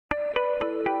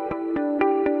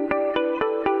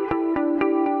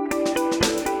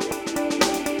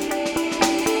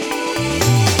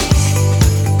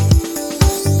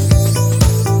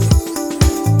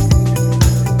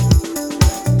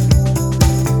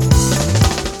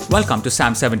Welcome to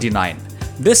Psalm 79.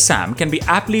 This psalm can be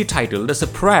aptly titled as a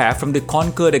prayer from the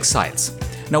conquered exiles.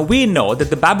 Now we know that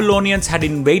the Babylonians had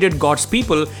invaded God's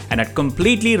people and had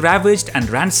completely ravaged and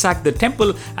ransacked the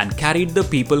temple and carried the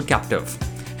people captive.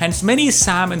 Hence many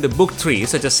psalms in the book 3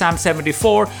 such as Psalm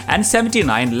 74 and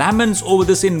 79 laments over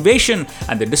this invasion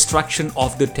and the destruction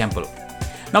of the temple.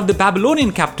 Now the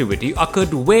Babylonian captivity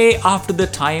occurred way after the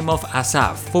time of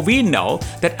Asaph, for we know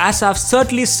that Asaph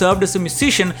certainly served as a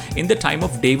musician in the time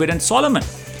of David and Solomon.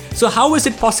 So how is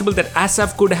it possible that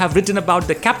Asaph could have written about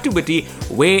the captivity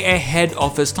way ahead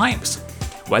of his times?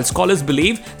 Well, scholars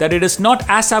believe that it is not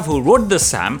Asaph who wrote this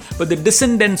psalm, but the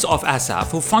descendants of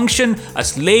Asaph who functioned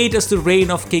as late as the reign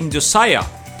of King Josiah.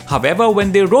 However,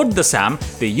 when they wrote the psalm,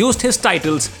 they used his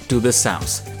titles to the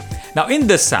psalms. Now in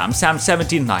this psalm, Psalm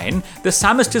 79, the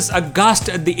psalmist is aghast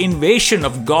at the invasion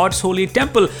of God's holy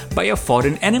temple by a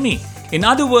foreign enemy. In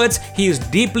other words, he is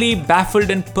deeply baffled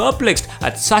and perplexed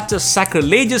at such a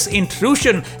sacrilegious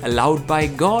intrusion allowed by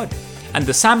God. And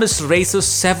the psalmist raises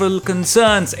several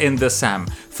concerns in this psalm.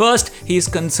 First, he is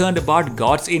concerned about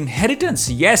God's inheritance.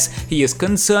 Yes, he is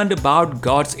concerned about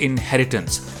God's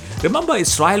inheritance. Remember,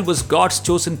 Israel was God's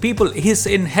chosen people, his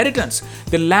inheritance.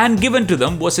 The land given to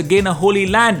them was again a holy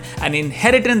land, an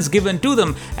inheritance given to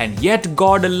them, and yet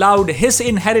God allowed his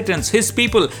inheritance, his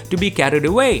people, to be carried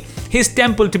away, his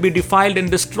temple to be defiled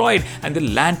and destroyed, and the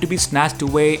land to be snatched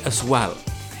away as well.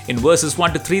 In verses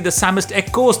 1 to 3, the psalmist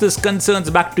echoes these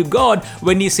concerns back to God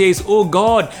when he says, "O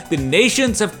God, the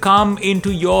nations have come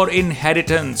into your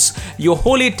inheritance. Your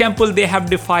holy temple they have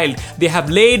defiled. They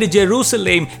have laid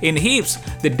Jerusalem in heaps.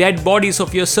 The dead bodies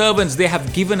of your servants they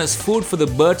have given as food for the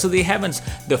birds of the heavens.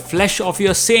 The flesh of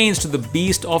your saints to the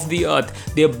beasts of the earth.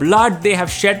 Their blood they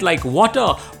have shed like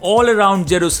water all around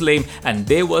Jerusalem, and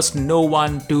there was no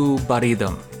one to bury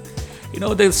them."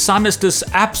 The psalmist is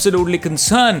absolutely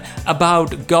concerned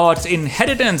about God's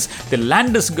inheritance. The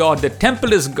land is God, the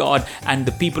temple is God, and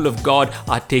the people of God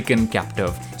are taken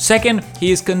captive. Second,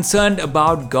 he is concerned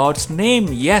about God's name.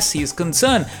 Yes, he is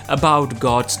concerned about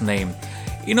God's name.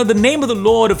 The name of the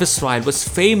Lord of Israel was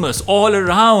famous all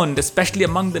around, especially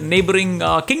among the neighboring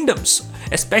kingdoms,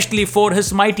 especially for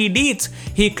his mighty deeds.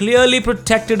 He clearly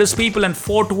protected his people and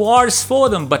fought wars for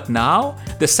them. But now,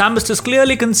 the psalmist is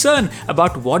clearly concerned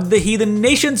about what the heathen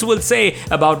nations will say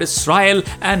about Israel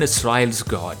and Israel's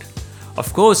God.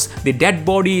 Of course, the dead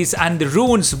bodies and the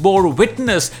ruins bore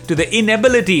witness to the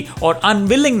inability or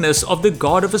unwillingness of the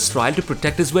God of Israel to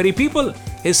protect his very people.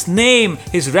 His name,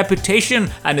 his reputation,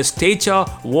 and his stature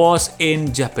was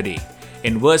in jeopardy.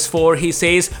 In verse 4, he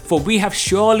says, "For we have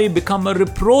surely become a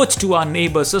reproach to our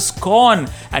neighbors, a scorn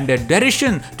and a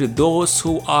derision to those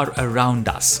who are around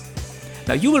us."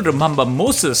 Now you will remember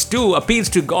Moses too appeals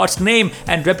to God's name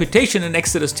and reputation in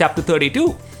Exodus chapter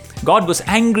 32. God was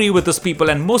angry with his people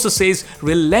and Moses says,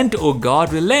 "Relent, O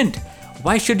God, relent.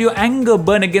 Why should your anger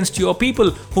burn against your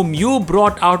people whom you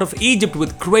brought out of Egypt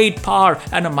with great power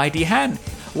and a mighty hand?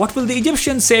 What will the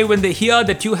Egyptians say when they hear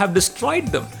that you have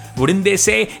destroyed them? Wouldn't they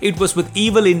say it was with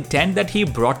evil intent that he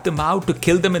brought them out to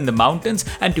kill them in the mountains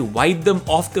and to wipe them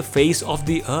off the face of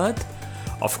the earth?"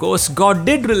 Of course, God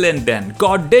did relent then.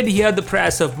 God did hear the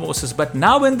prayers of Moses, but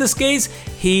now in this case,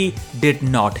 he did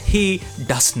not. He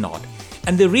does not.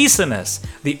 And the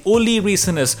only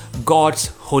reason is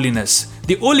God's holiness.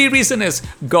 The only reason is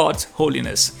God's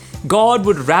holiness. God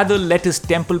would rather let his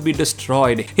temple be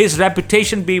destroyed, his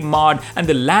reputation be marred, and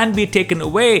the land be taken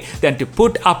away than to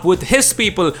put up with his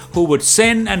people who would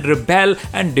sin and rebel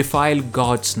and defile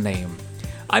God's name.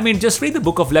 Just read the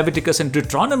book of Leviticus and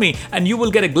Deuteronomy and you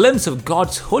will get a glimpse of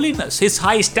God's holiness. His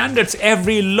high standards,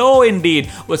 every law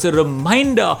indeed, was a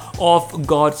reminder of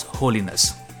God's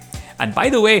holiness. And by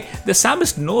the way, the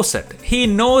psalmist knows it. He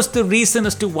knows the reason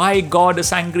as to why God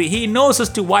is angry. He knows as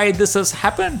to why this has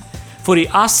happened. For he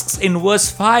asks in verse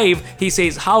 5, he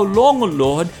says, "How long, O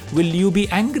Lord, will you be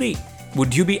angry?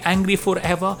 Would you be angry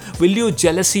forever? Will your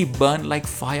jealousy burn like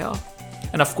fire?"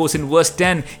 And of course in verse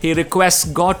 10, he requests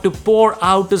God to pour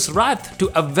out his wrath,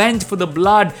 to avenge for the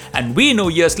blood. And we know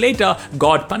years later,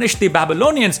 God punished the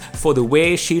Babylonians for the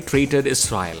way she treated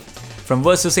Israel. From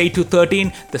verses 8 to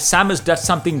 13, the psalmist does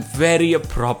something very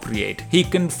appropriate. He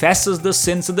confesses the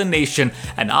sins of the nation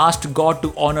and asks God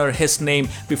to honor his name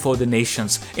before the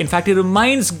nations. In fact, he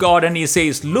reminds God and he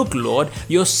says, "Look, Lord,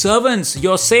 your servants,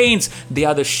 your saints, they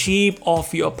are the sheep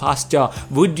of your pasture.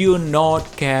 Would you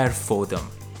not care for them?"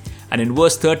 And in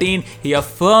verse 13, he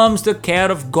affirms the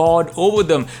care of God over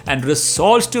them and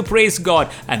resolves to praise God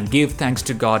and give thanks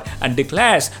to God and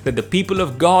declares that the people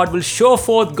of God will show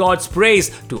forth God's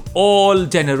praise to all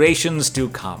generations to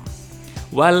come.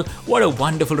 Well, what a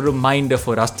wonderful reminder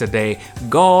for us today.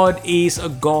 God is a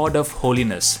God of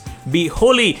holiness. Be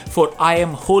holy, for I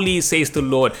am holy, says the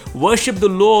Lord. Worship the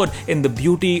Lord in the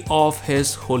beauty of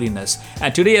His holiness.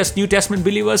 And today, as New Testament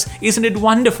believers, isn't it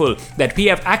wonderful that we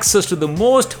have access to the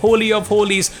most holy of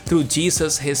holies through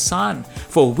Jesus, His Son?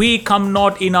 For we come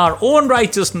not in our own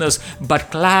righteousness,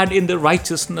 but clad in the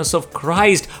righteousness of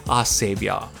Christ, our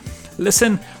Savior.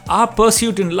 Listen, our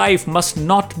pursuit in life must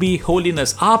not be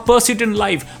holiness. Our pursuit in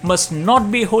life must not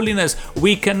be holiness.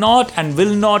 We cannot and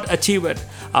will not achieve it.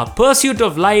 Our pursuit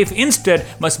of life instead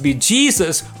must be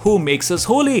Jesus, who makes us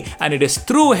holy, and it is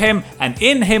through Him and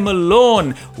in Him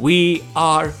alone we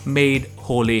are made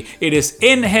holy. It is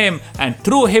in Him and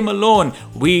through Him alone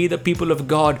we, the people of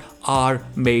God, are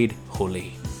made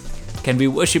holy. Can we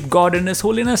worship God in His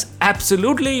holiness?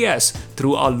 Absolutely yes.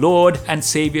 Through our Lord and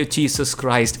Savior Jesus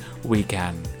Christ, we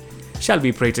can. Shall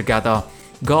we pray together?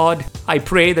 God, I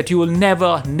pray that You will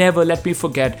never let me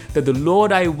forget that the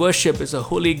Lord I worship is a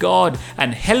holy God,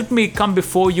 and help me come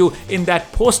before You in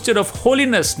that posture of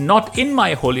holiness, not in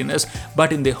my holiness,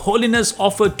 but in the holiness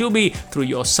offered to me through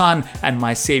Your Son and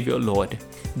my Savior, Lord.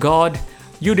 God,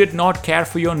 You did not care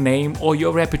for Your name or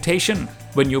Your reputation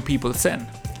when Your people sin.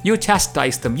 You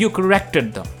chastised them, You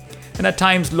corrected them. And at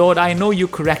times, Lord, I know You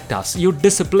correct us, You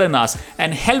discipline us,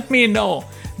 and help me know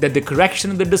that the correction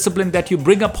and the discipline that You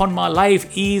bring upon my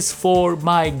life is for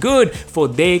my good, for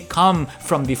they come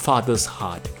from the Father's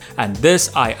heart. And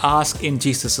this I ask in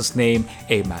Jesus' name,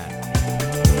 amen.